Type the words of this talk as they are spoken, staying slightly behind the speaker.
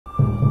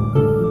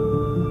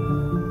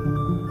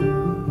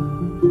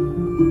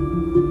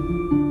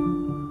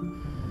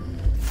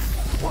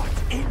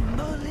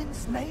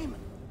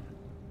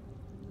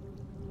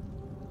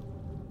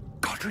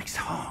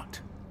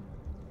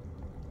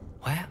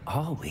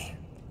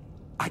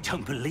I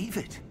don't believe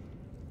it.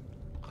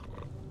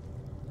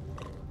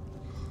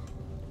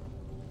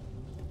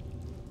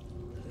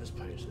 This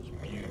place is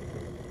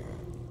beautiful.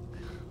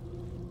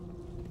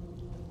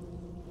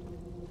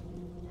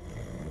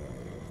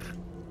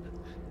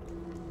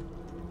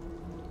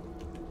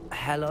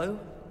 Hello?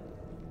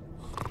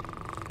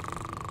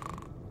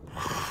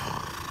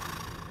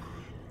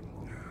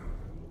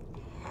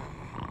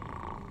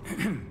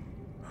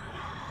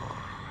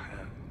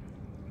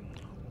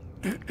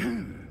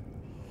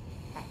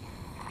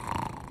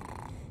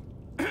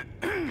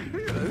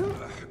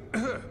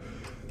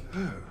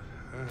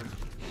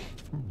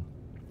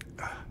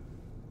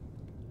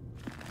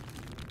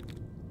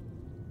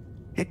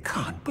 It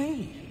can't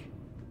be.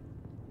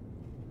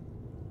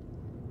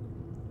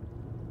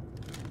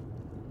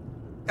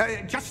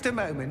 Just a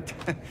moment.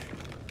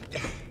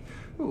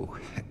 Oh.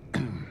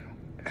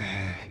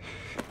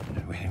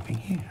 Where are we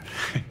here?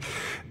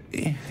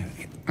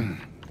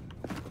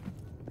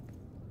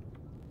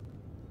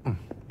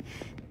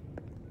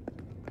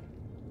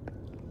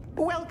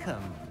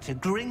 Welcome to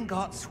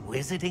Gringotts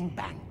Wizarding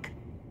Bank.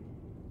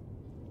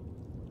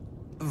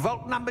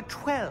 Vault number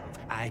 12,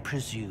 I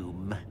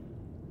presume.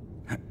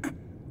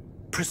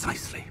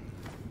 Precisely.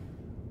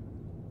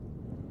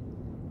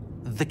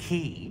 The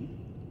key?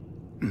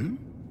 Hmm?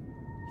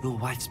 Your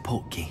wife's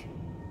portkey.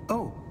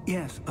 Oh,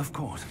 yes, of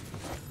course.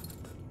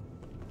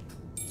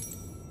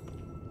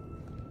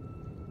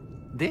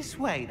 This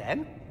way,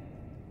 then.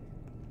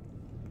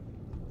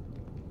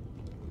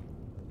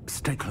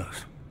 Stay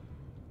close.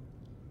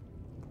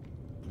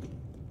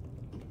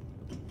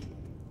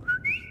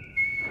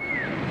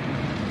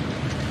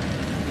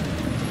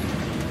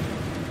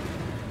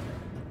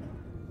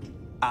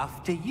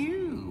 After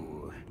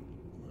you.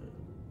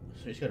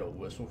 So he's got a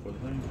whistle for the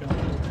thing.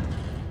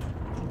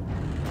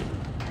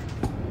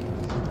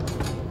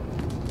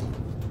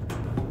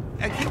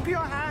 Keep your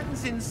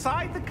hands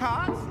inside the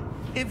cart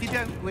if you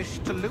don't wish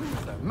to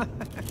lose them.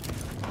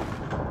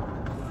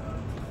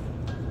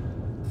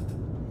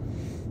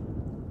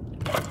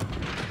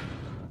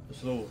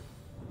 This little...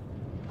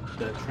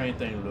 the train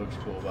thing looks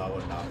cool, but I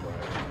would not wear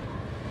it.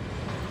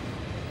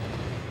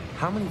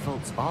 How many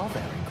vaults are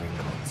there in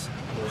Gringotts?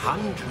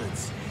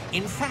 Hundreds.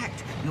 In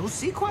fact, you'll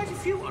see quite a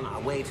few on our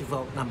way to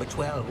vault number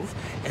 12.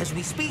 As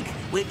we speak,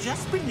 we're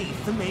just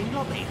beneath the main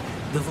lobby.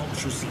 The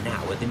vaults you see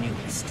now are the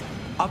newest.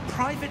 Are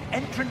private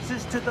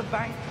entrances to the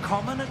bank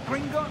common at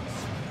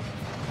Gringotts?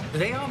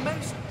 They are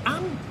most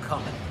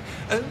uncommon.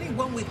 Only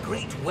one with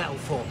great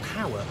wealth or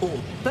power,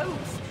 or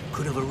both,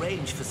 could have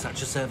arranged for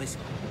such a service.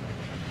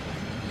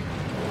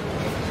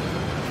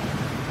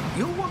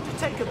 You'll want to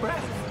take a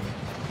breath.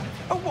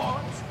 A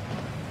what?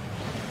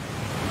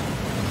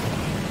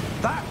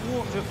 That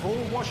waterfall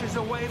washes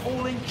away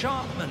all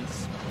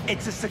enchantments.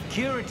 It's a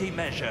security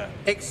measure.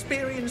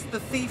 Experienced the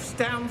thief's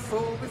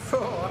downfall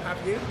before,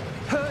 have you?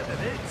 Heard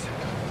of it?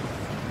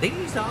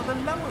 These are the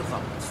lower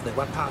vaults that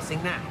we're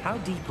passing now. How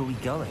deep are we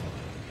going?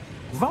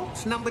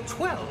 Vault number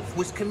 12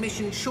 was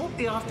commissioned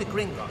shortly after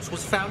Gringotts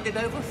was founded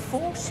over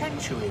 4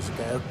 centuries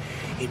ago.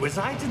 It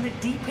resides in the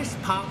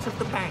deepest part of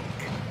the bank.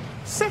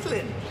 Settle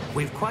in.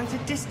 We've quite a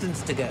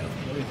distance to go.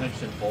 Nobody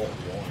thinks in Vault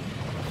 1.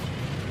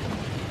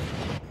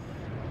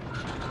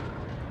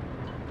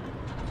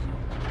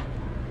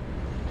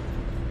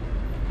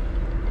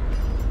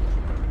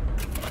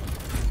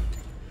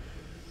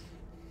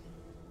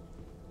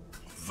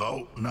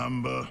 Vault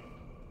number?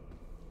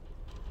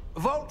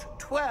 Vault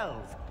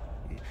 12.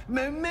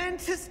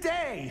 Momentous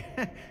day.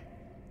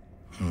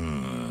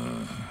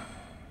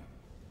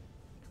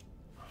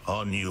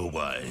 On your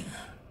way.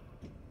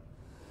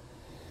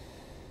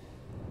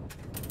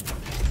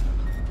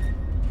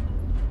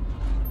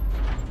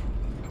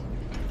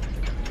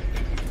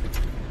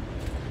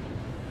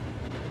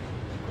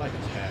 Like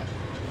his hat.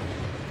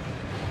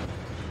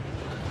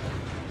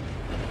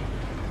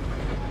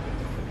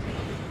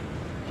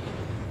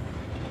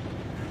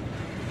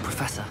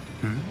 Professor,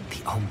 the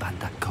armband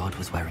that guard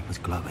was wearing was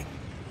glowing.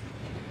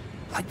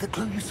 Like the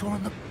glow you saw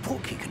on the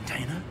portkey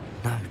container?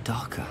 No,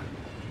 darker.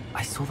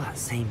 I saw that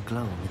same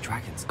glow on the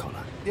dragon's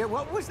collar. Yeah,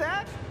 what was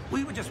that?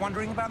 We were just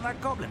wondering about that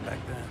goblin back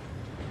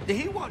there.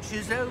 He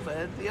watches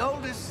over the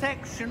oldest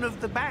section of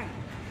the bank.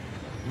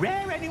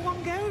 Rare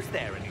anyone goes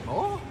there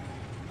anymore.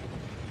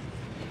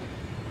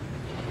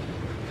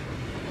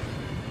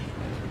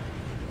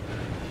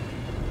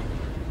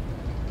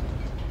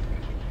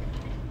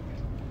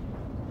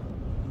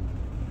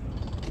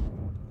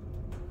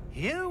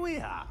 Here we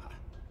are.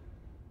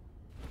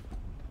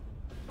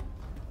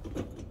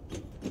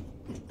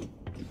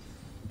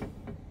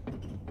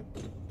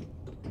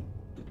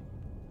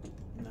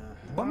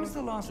 When was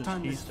the last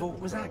time this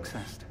vault was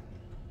accessed?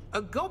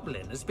 A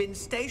goblin has been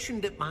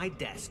stationed at my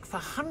desk for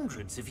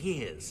hundreds of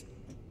years.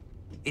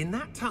 In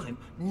that time,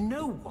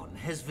 no one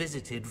has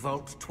visited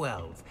Vault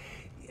 12.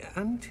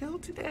 Until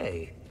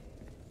today.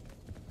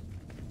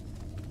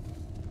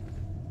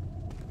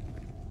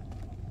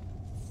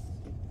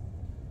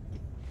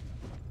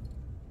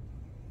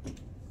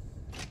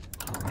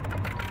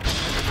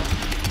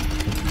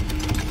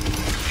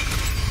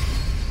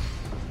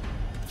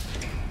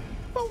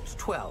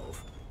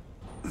 12.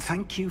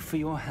 Thank you for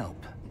your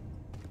help.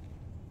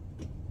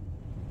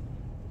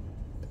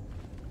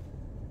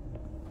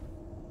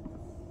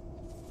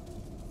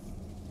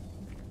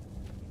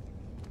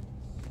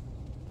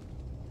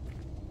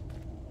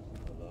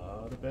 A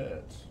lot of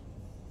beds.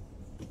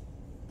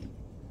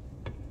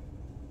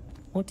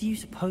 What do you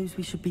suppose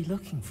we should be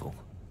looking for?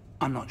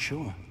 I'm not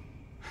sure.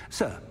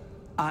 Sir,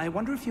 I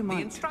wonder if you The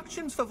might...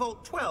 instructions for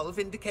Vault 12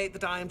 indicate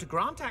that I am to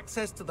grant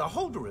access to the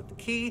holder of the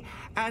key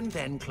and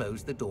then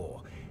close the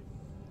door.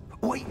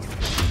 Wait!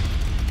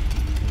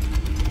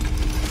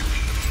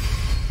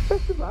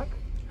 Best of luck.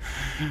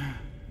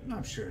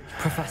 I'm sure.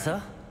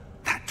 Professor?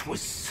 That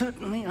was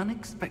certainly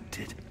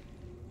unexpected.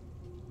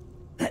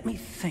 Let me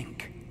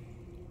think.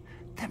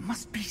 There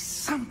must be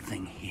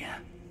something here.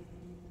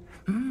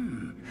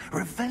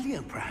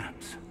 Revelio,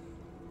 perhaps?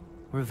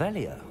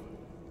 Revelio?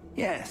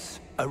 Yes,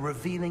 a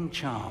revealing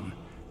charm.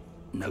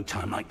 No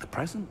time like the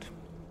present.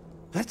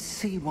 Let's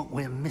see what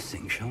we're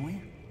missing, shall we?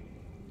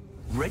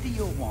 Ready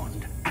your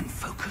wand and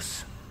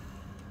focus.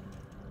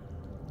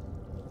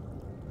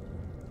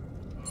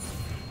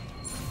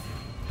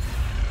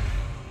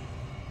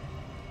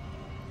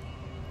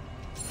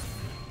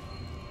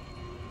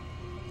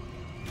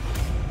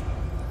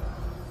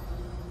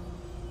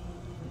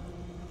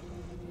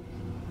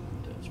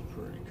 That's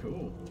pretty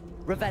cool.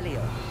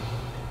 Revelio.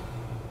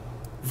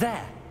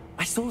 There!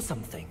 I saw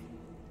something.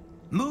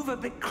 Move a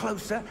bit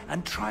closer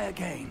and try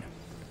again.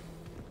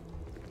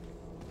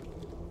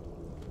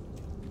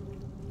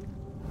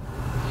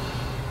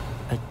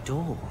 A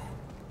door.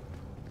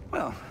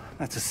 Well,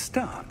 that's a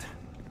start.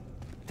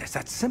 There's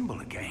that symbol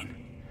again.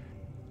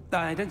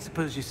 I don't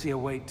suppose you see a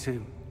way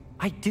to...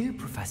 I do,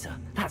 Professor.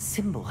 That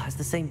symbol has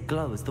the same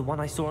glow as the one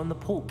I saw on the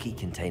port key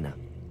container.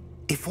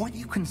 If what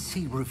you can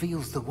see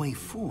reveals the way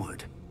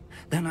forward,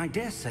 then I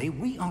dare say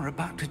we are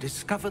about to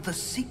discover the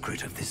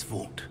secret of this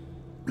vault.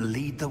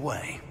 Lead the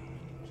way.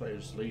 So it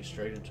just leads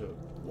straight into a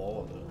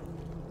wall then.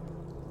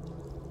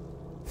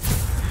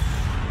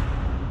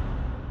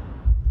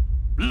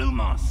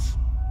 Lumos!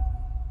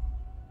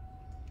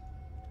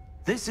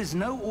 This is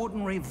no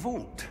ordinary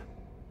vault.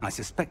 I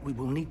suspect we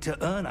will need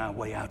to earn our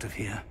way out of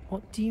here.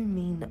 What do you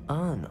mean,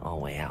 earn our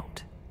way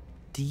out?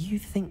 Do you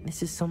think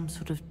this is some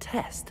sort of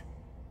test?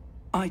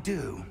 I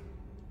do.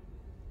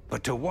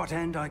 But to what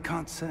end, I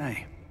can't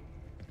say.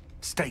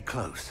 Stay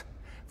close.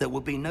 There will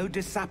be no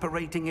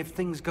disapparating if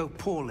things go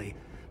poorly.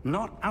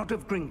 Not out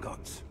of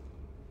Gringotts.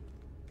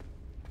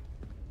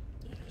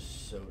 It is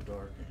so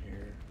dark in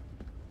here.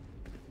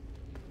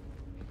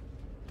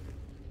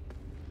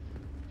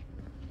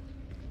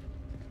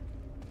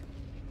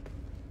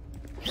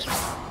 There's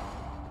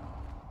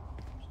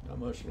not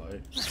much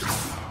light.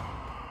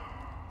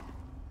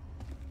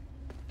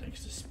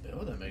 Thanks to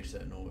spell that makes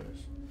that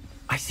noise.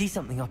 I see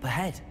something up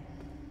ahead.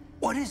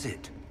 What is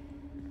it?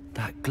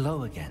 That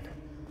glow again,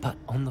 but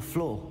on the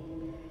floor.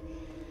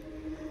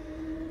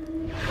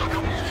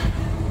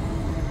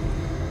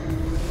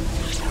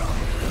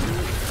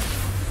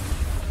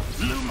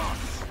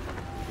 Lumos!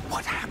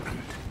 What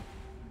happened?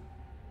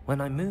 When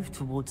I moved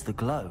towards the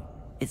glow,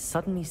 it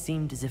suddenly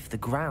seemed as if the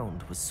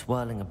ground was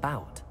swirling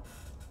about.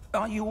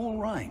 Are you all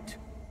right?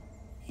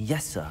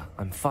 Yes, sir,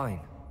 I'm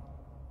fine.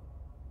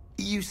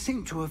 You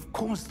seem to have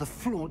caused the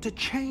floor to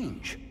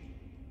change.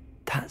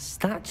 That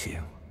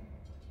statue?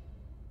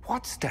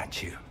 What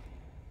statue?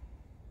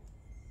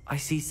 I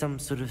see some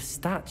sort of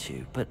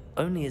statue, but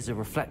only as a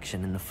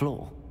reflection in the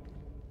floor.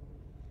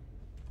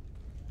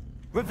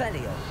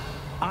 Revelio!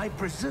 I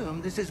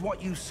presume this is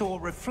what you saw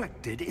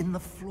reflected in the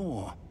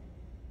floor.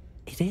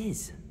 It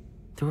is.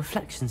 The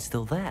reflection's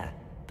still there,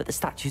 but the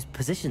statue's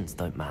positions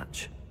don't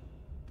match.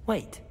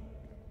 Wait.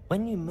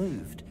 When you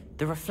moved,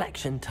 the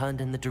reflection turned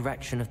in the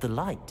direction of the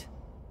light.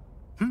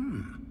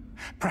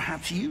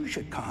 Perhaps you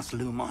should cast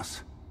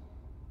Lumos.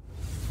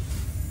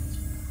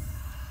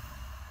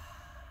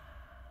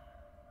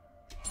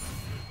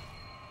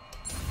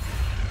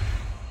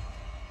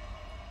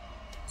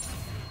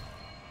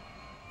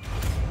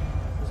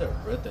 What's that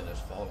red thing that's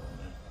following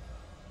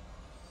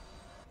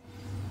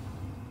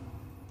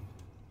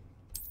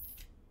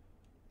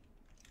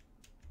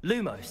me?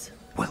 Lumos!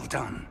 Well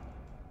done.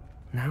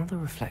 Now the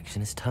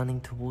reflection is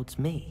turning towards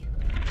me.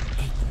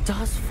 It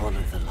does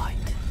follow the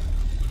light.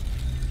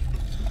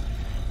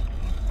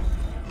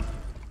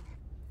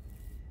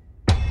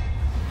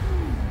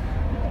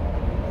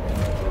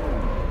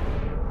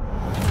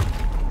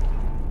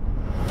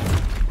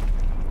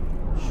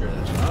 Sure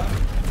that's not.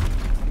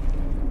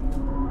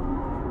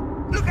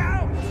 Look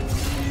out!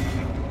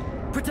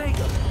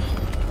 Protego!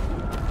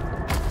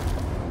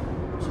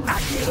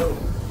 Accio!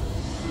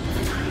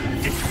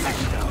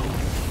 Defendo!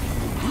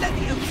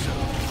 Levioso!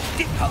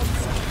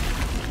 Deposo!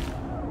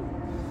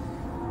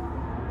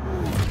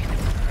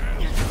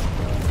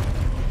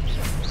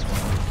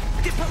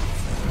 Deposo!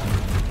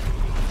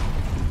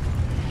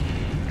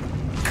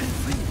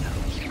 Confino!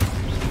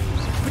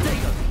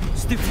 Protego!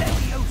 Stupid!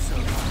 Levioso!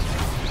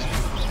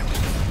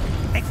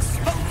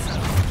 Exposo!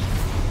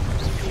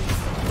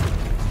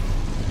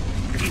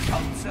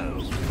 Deposo!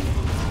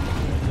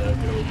 that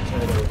good old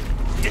potato.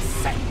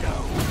 Descendo.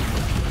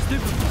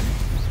 Stupefy.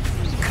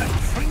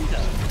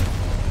 Confrido.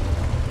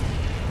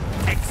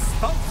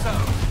 Expulso.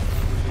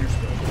 Your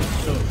spell is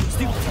so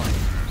Stupefy.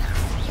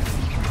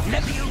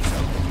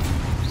 Levioso.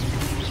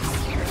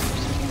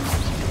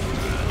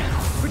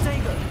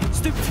 Protego.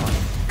 Stupefy.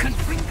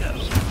 Confringo.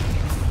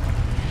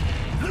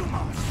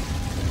 Lumos.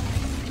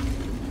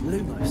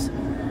 Lumos.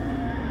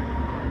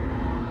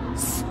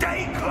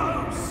 Stay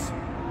close.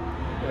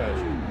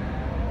 Gotcha.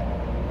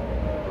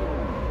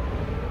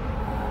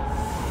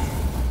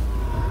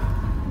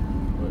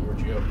 Where'd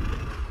you go?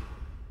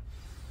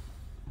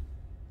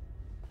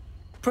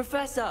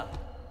 Professor!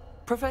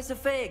 Professor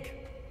Fig!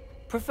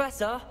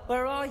 Professor,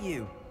 where are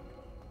you?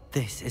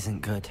 This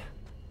isn't good.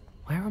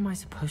 Where am I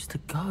supposed to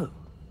go?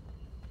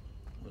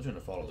 I was gonna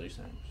follow these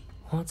things.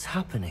 What's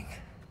happening?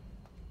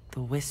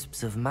 The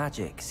wisps of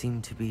magic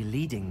seem to be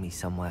leading me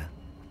somewhere.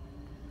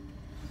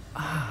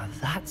 Ah,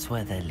 that's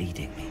where they're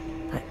leading me.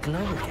 That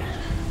glow again.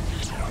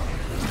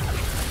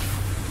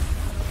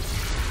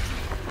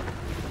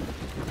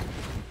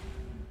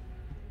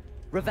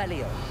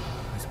 Revelio.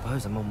 I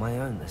suppose I'm on my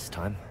own this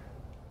time.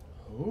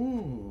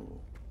 Ooh.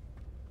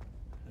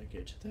 Can I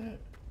get to that?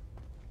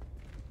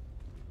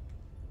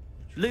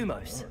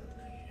 Lumos.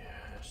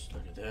 Yes,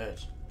 look at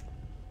that.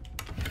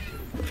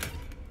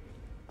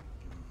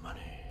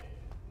 Money.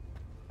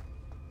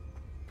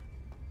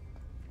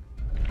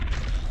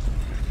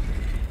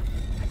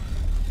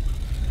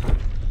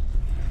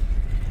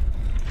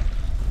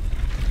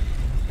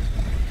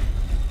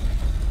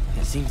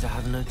 It seems I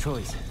have no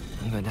choice.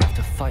 I'm going to have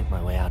to fight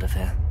my way out of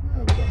here. Oh,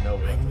 we don't know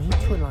I yet. need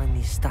to align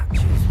these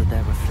statues with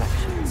their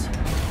reflections.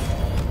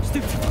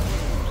 Stupefy.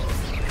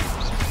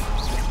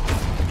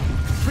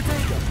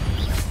 Protego.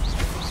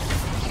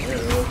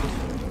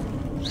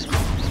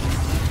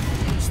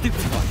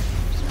 Stupefy.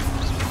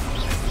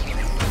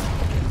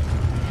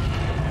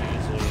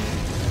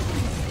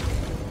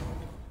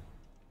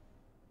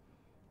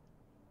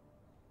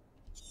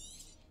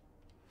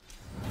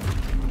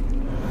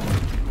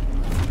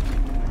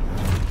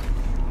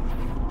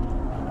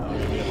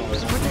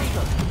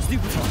 Protego.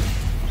 Stupefy.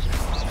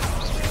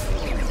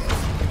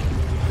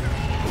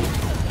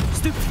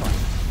 Stupefy.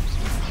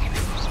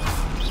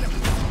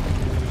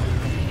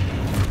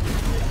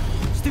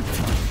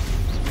 Stupefy.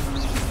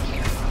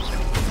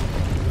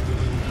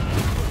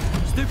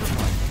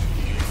 Stupefy.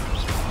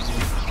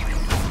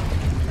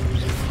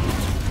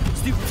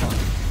 Stupefy.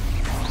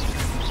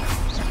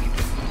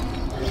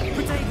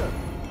 Protego.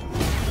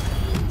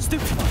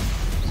 Stupefy.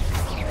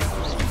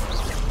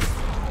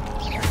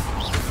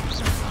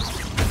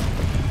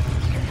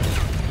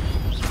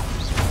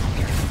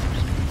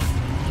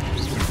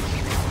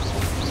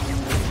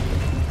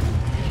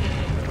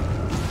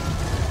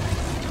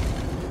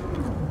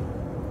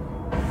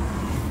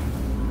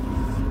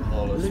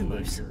 Flawless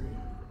Lumos. victory.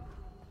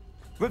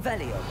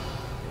 Revelio.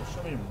 There's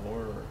so many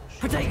more.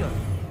 Protego.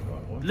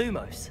 What?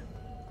 Lumos.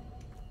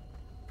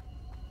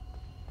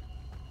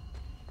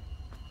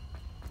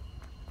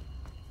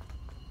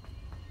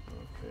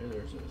 Okay,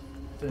 there's a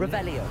thing.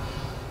 Revelio.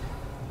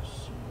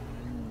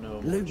 No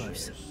more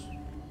Lumos. chairs.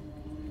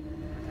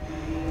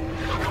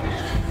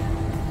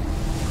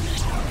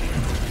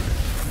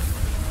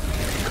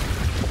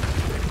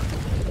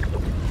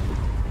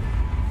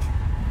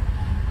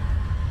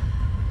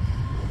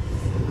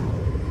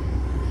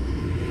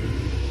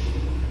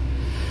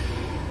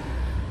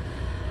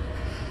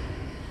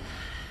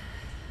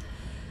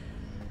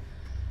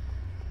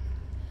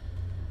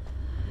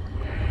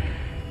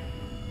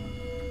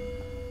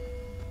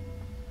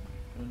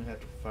 I'm gonna have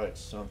to fight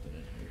something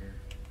in here.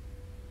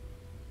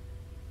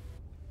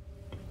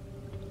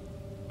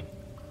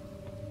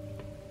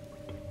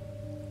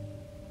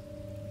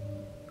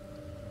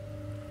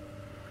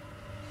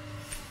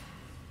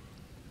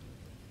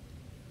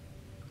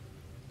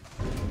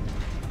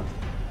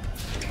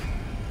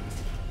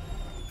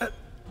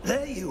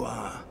 There you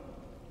are.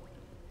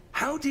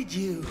 How did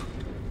you...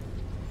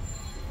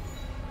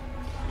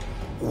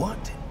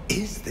 What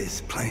is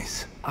this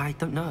place? I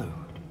don't know.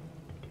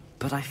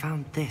 But I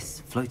found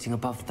this floating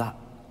above that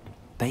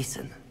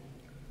basin.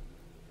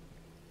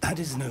 That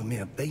is no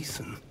mere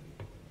basin.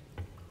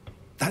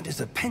 That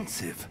is a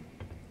pensive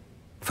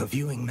for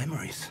viewing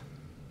memories.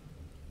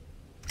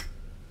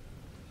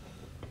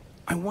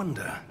 I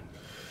wonder...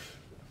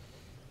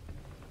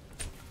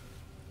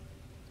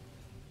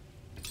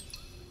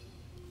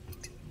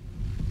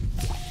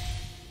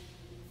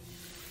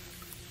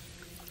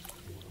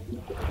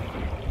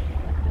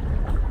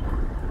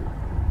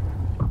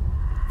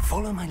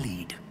 Follow my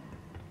lead.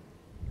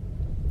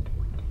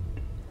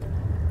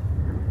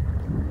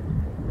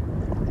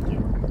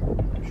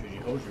 Should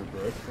you hold your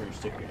breath before you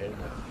stick your head in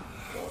that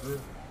water?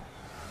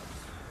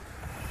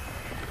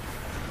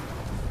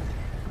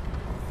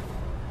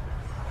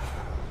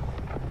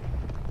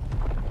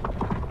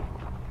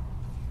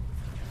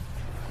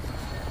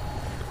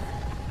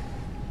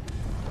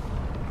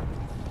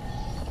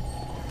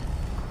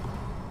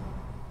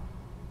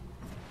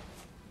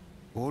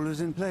 All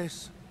is in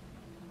place.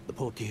 The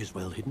portkey is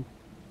well hidden.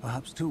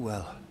 Perhaps too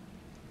well.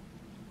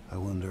 I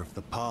wonder if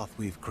the path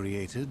we've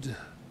created...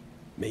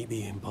 may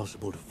be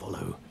impossible to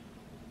follow.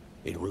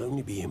 It will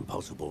only be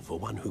impossible for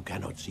one who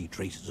cannot see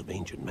traces of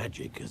ancient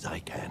magic as I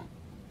can.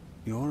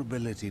 Your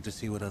ability to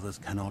see what others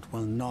cannot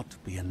will not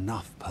be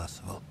enough,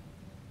 Percival.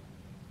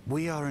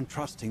 We are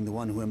entrusting the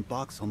one who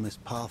embarks on this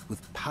path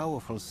with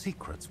powerful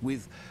secrets,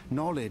 with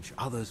knowledge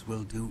others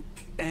will do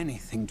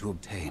anything to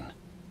obtain.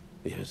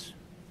 Yes,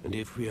 and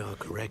if we are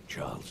correct,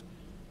 Charles,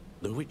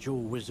 the witch or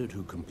wizard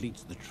who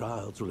completes the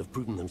trials will have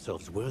proven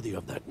themselves worthy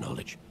of that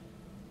knowledge,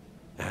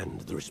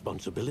 and the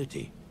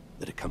responsibility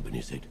that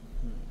accompanies it.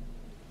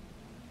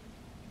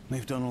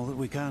 We've done all that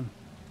we can.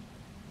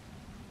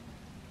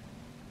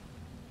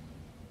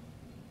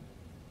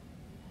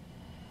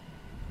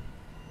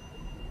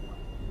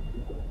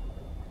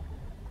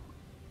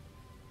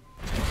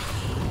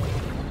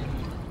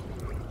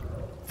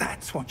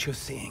 That's what you're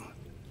seeing.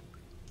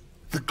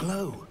 The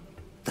glow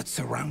that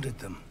surrounded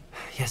them.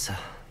 Yes, sir.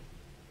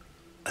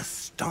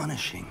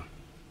 Astonishing.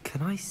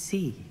 Can I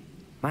see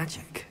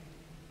magic?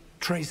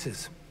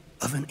 Traces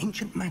of an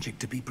ancient magic,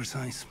 to be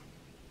precise.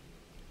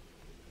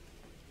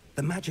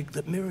 The magic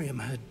that Miriam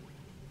had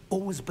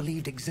always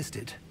believed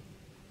existed,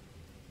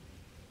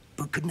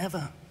 but could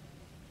never.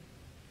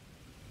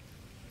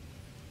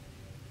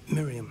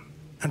 Miriam,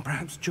 and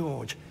perhaps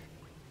George,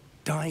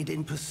 died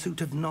in pursuit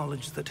of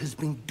knowledge that has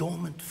been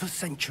dormant for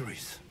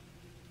centuries.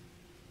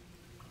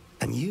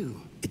 And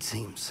you, it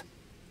seems,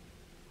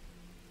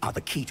 are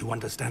the key to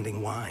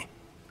understanding why.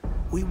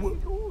 We were...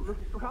 It all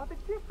looks rather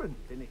different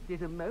than it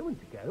did a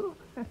moment ago.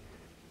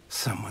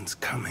 Someone's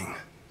coming.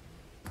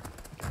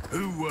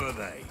 Who were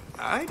they?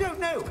 I don't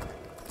know.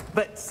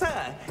 But,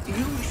 sir,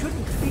 you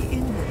shouldn't be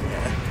in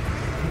there.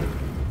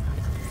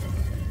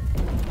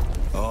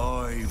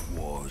 I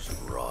was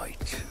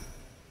right.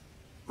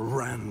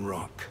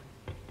 Ranrock.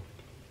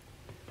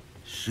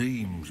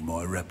 Seems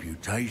my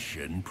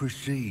reputation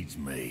precedes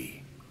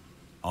me.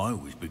 I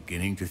was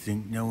beginning to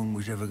think no one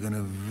was ever going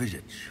to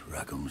visit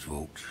Rackham's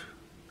vault.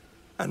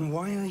 And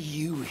why are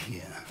you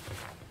here?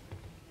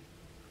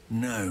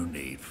 No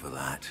need for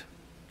that.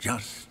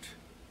 Just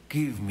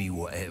give me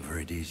whatever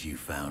it is you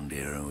found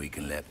here and we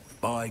can let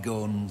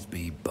bygones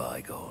be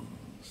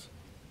bygones.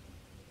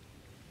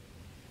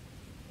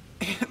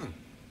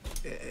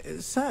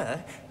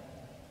 Sir,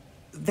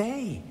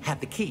 they had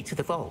the key to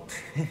the vault.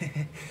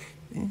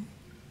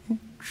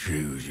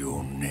 Choose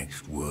your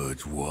next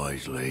words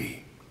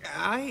wisely.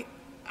 I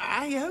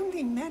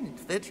only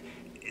meant that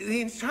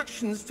the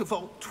instructions to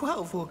Vault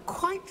 12 were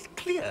quite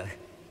clear.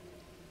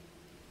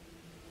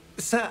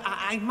 Sir,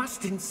 I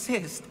must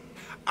insist.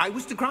 I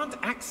was to grant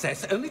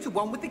access only to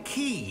one with the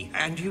key,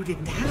 and you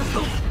didn't have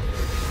them.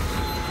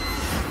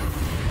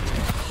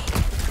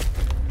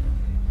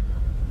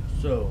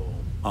 So,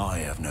 I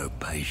have no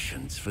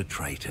patience for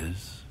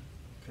traitors.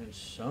 can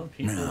some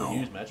people No.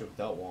 use magic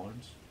without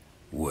wands?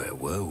 Where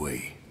were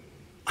we?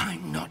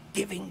 I'm not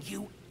giving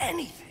you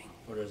anything.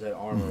 Or does that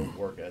armor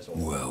work as well?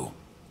 Well,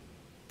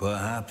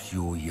 perhaps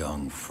your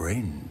young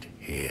friend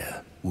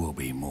here will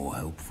be more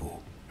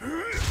helpful.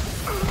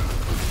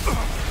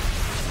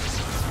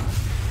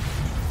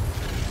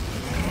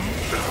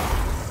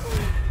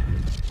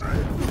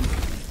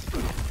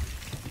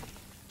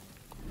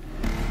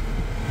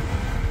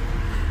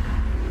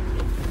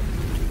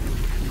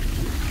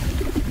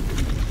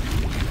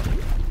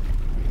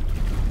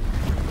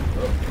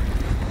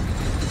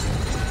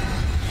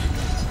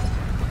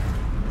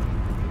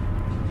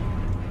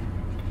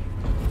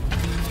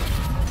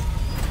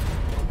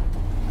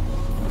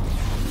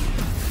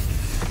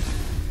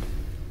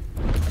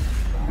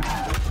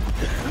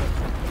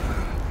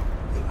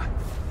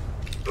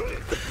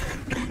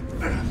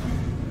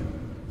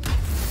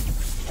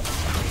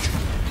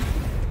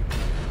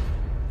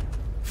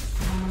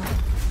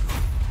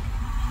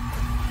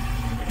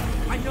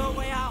 I know a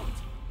way out!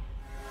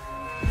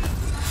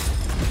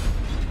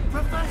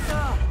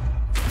 Professor!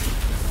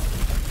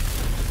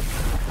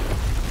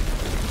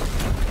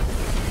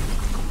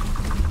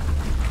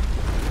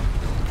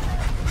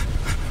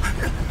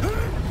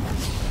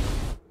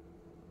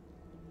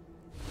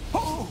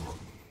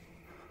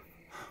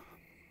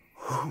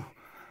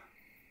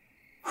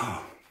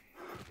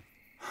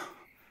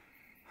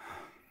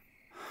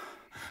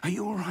 Are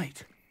you all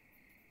right?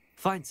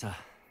 Fine, sir.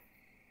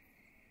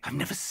 I've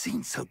never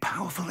seen so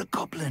powerful a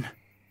goblin.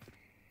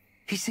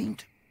 He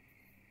seemed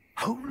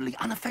wholly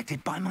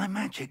unaffected by my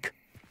magic.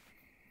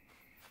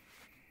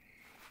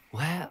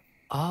 Where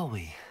are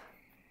we?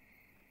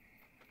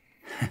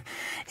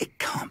 It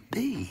can't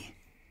be.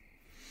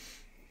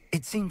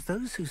 It seems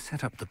those who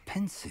set up the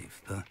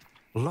pensive, the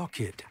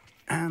locket,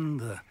 and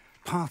the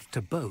path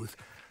to both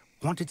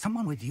wanted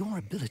someone with your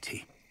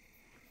ability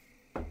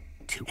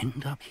to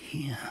end up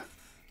here.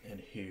 And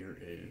here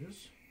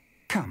is...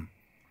 Come.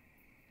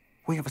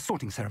 We have a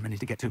sorting ceremony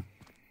to get to.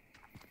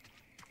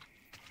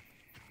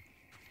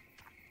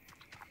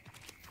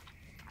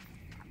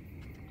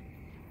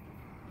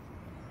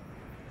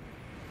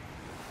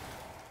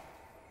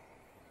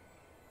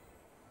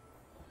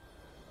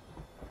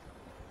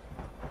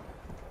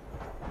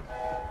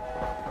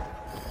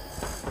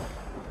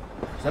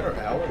 Is that our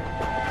owl?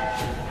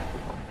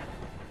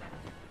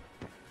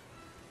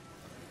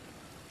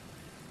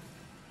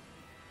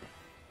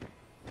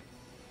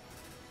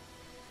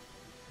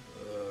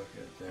 Look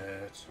at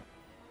that.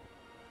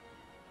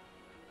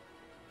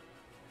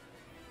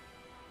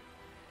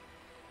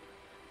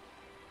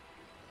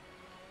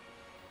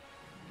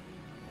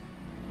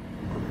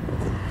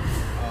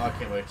 Oh, I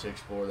can't wait to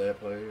explore that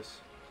place.